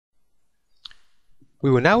We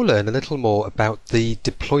will now learn a little more about the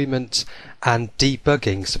deployment and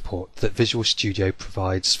debugging support that Visual Studio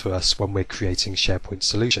provides for us when we're creating SharePoint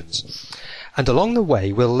solutions. And along the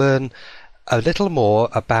way we'll learn a little more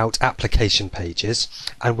about application pages,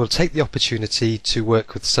 and we'll take the opportunity to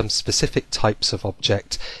work with some specific types of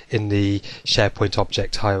object in the SharePoint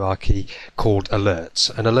object hierarchy called alerts.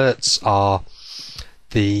 And alerts are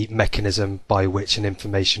the mechanism by which an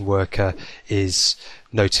information worker is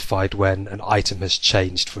notified when an item has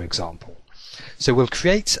changed, for example. So we'll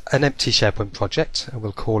create an empty SharePoint project and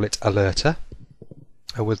we'll call it Alerter,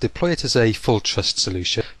 and we'll deploy it as a full trust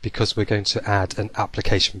solution because we're going to add an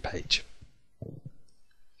application page.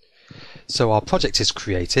 So our project is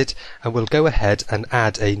created and we'll go ahead and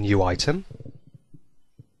add a new item,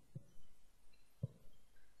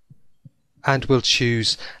 and we'll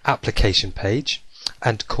choose application page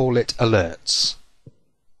and call it alerts.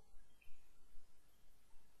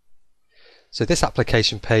 So this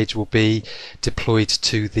application page will be deployed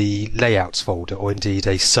to the layouts folder, or indeed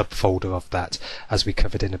a subfolder of that, as we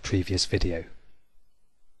covered in a previous video.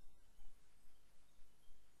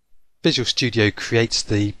 Visual Studio creates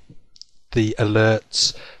the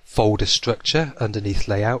alerts folder structure underneath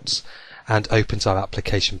layouts and opens our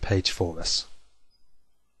application page for us.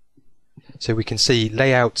 So we can see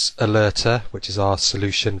layouts alerter, which is our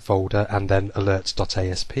solution folder, and then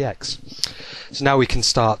alerts.aspx. So now we can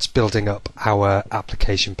start building up our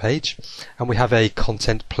application page, and we have a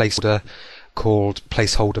content placeholder called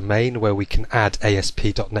placeholder main where we can add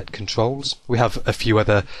ASP.NET controls. We have a few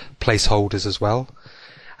other placeholders as well,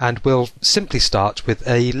 and we'll simply start with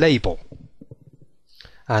a label.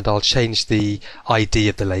 And I'll change the ID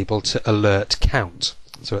of the label to alert count.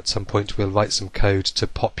 So at some point we'll write some code to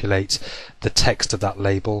populate the text of that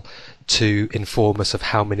label to inform us of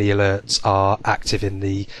how many alerts are active in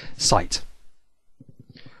the site.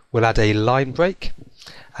 We'll add a line break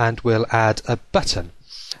and we'll add a button.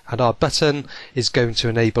 And our button is going to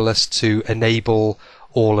enable us to enable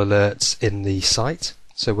all alerts in the site.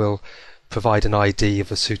 So we'll provide an ID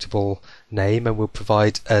of a suitable name, and we'll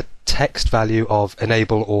provide a text value of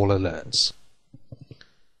enable all alerts.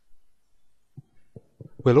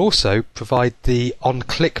 We'll also provide the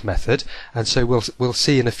onClick method, and so we'll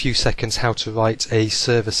see in a few seconds how to write a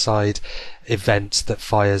server-side event that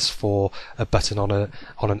fires for a button on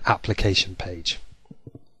an application page.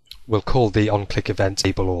 We'll call the onClick event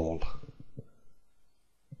enable all.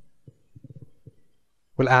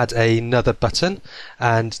 We'll add another button,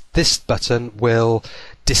 and this button will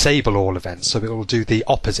disable all events, so it will do the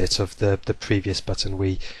opposite of the previous button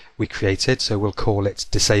we created. So we'll call it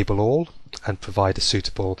disable all and provide a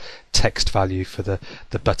suitable text value for the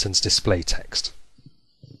button's display text.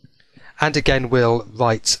 And again we'll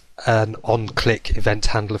write an onClick event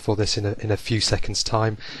handler for this in a few seconds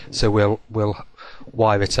time, so we'll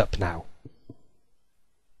wire it up now.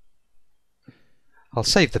 I'll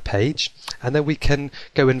save the page and then we can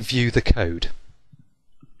go and view the code.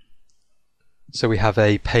 So we have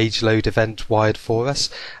a page load event wired for us,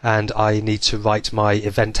 and I need to write my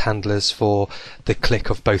event handlers for the click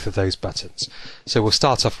of both of those buttons. So we'll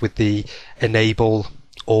start off with the enable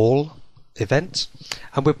all event,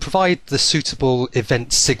 and we'll provide the suitable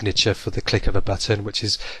event signature for the click of a button, which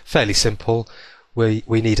is fairly simple. We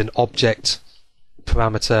need an object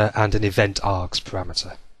parameter and an event args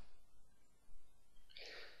parameter.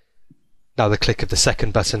 Now the click of the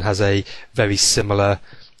second button has a very similar,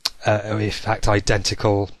 in fact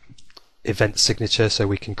identical event signature, so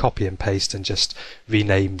we can copy and paste and just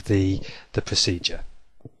rename the procedure.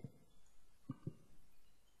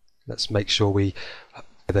 Let's make sure we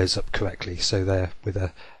get those up correctly, so they're with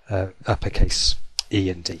a uppercase E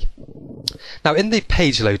and D. Now in the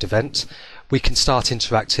page load event we can start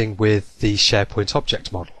interacting with the SharePoint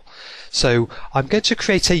object model. So I'm going to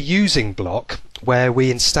create a using block where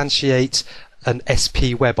we instantiate an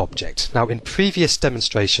SP web object. Now in previous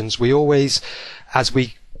demonstrations we always,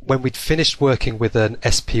 when we'd finished working with an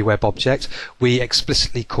SP web object, we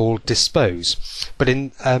explicitly called dispose. But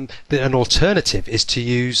an alternative is to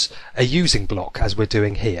use a using block, as we're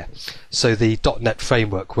doing here. So the .NET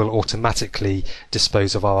framework will automatically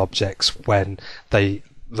dispose of our objects when they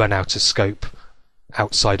run out of scope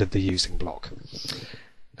outside of the using block.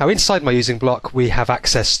 Now inside my using block we have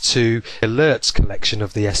access to alerts collection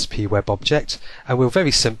of the SP web object, and we'll very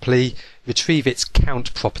simply retrieve its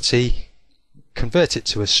count property, convert it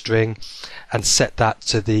to a string, and set that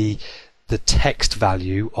to the text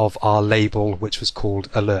value of our label, which was called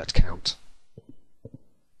alert count.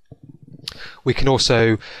 We can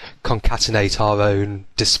also concatenate our own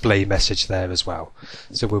display message there as well,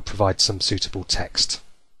 so we'll provide some suitable text.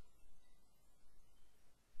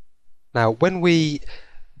 Now, when we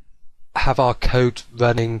have our code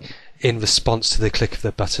running in response to the click of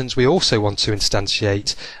the buttons, we also want to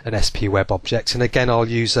instantiate an SP Web object, and again I'll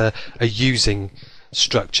use a using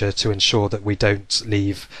structure to ensure that we don't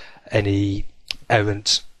leave any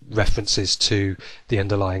errant references to the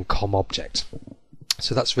underlying COM object.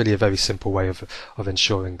 So that's really a very simple way of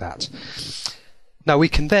ensuring that. Now we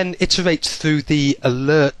can then iterate through the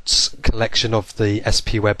alerts collection of the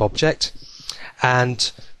SP Web object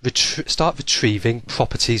and start retrieving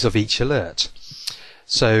properties of each alert.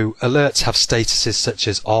 So alerts have statuses such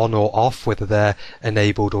as on or off, whether they're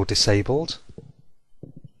enabled or disabled.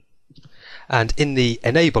 And in the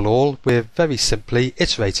enable all, we're very simply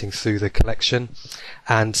iterating through the collection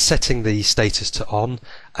and setting the status to on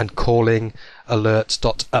and calling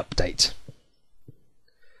alert.update.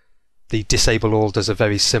 The disable all does a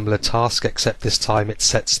very similar task, except this time it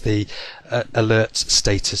sets the alert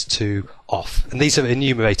status to off. And these are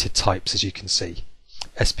enumerated types, as you can see.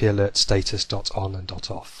 SP alert status .on and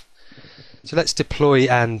 .off. So let's deploy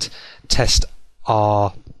and test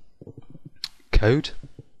our code.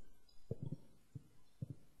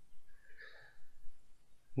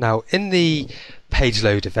 Now in the page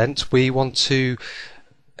load event we want to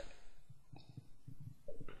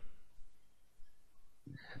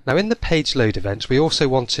also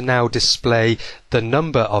want to now display the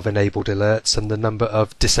number of enabled alerts and the number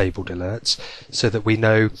of disabled alerts, so that we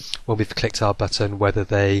know when we've clicked our button whether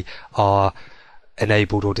they are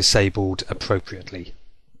enabled or disabled appropriately.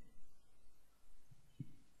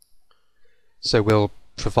 So we'll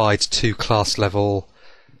provide two class level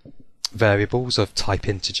variables of type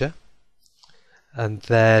integer, and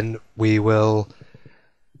then we will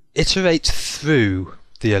iterate through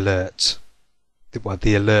the alerts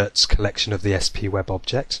collection of the SP Web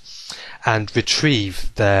object and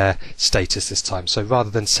retrieve their status this time. So rather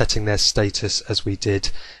than setting their status as we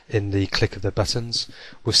did in the click of the buttons,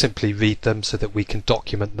 we'll simply read them so that we can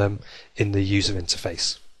document them in the user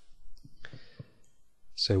interface.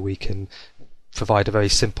 So we can provide a very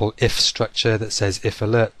simple if structure that says if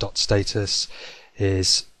alert.status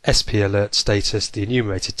is SP alert status, the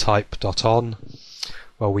enumerated type .on,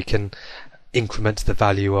 well, we can increment the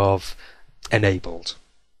value of enabled.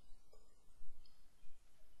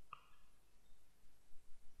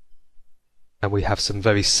 And we have some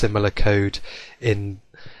very similar code in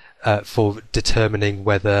for determining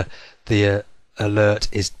whether the alert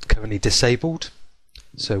is currently disabled.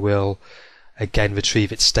 So we'll again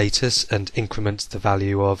retrieve its status and increment the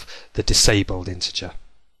value of the disabled integer.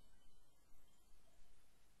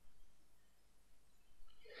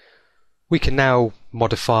 We can now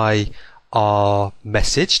modify our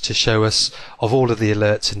message to show us of all of the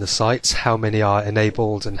alerts in the site, how many are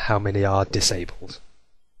enabled and how many are disabled.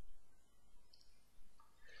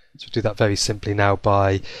 So we'll do that very simply now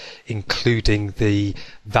by including the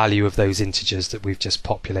value of those integers that we've just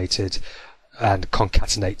populated and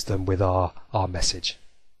concatenate them with our message.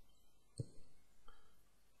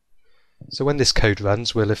 So when this code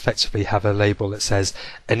runs, we'll effectively have a label that says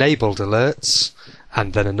enabled alerts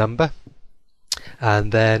and then a number,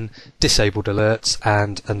 and then disabled alerts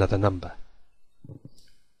and another number.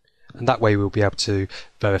 And that way we'll be able to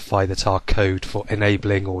verify that our code for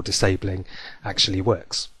enabling or disabling actually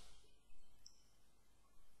works.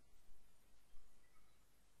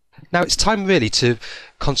 Now it's time really to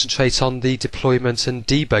concentrate on the deployment and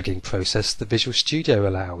debugging process that Visual Studio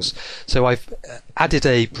allows. So I've added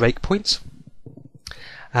a breakpoint,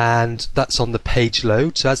 and that's on the page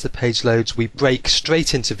load. So as the page loads, we break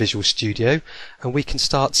straight into Visual Studio and we can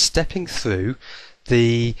start stepping through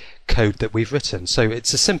the code that we've written. So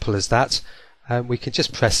it's as simple as that. We can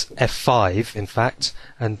just press F5 in fact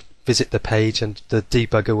and visit the page, and the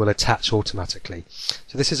debugger will attach automatically.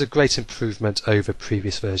 So this is a great improvement over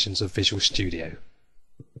previous versions of Visual Studio.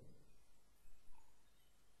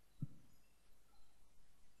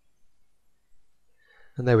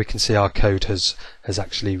 And there we can see our code has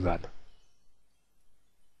actually run.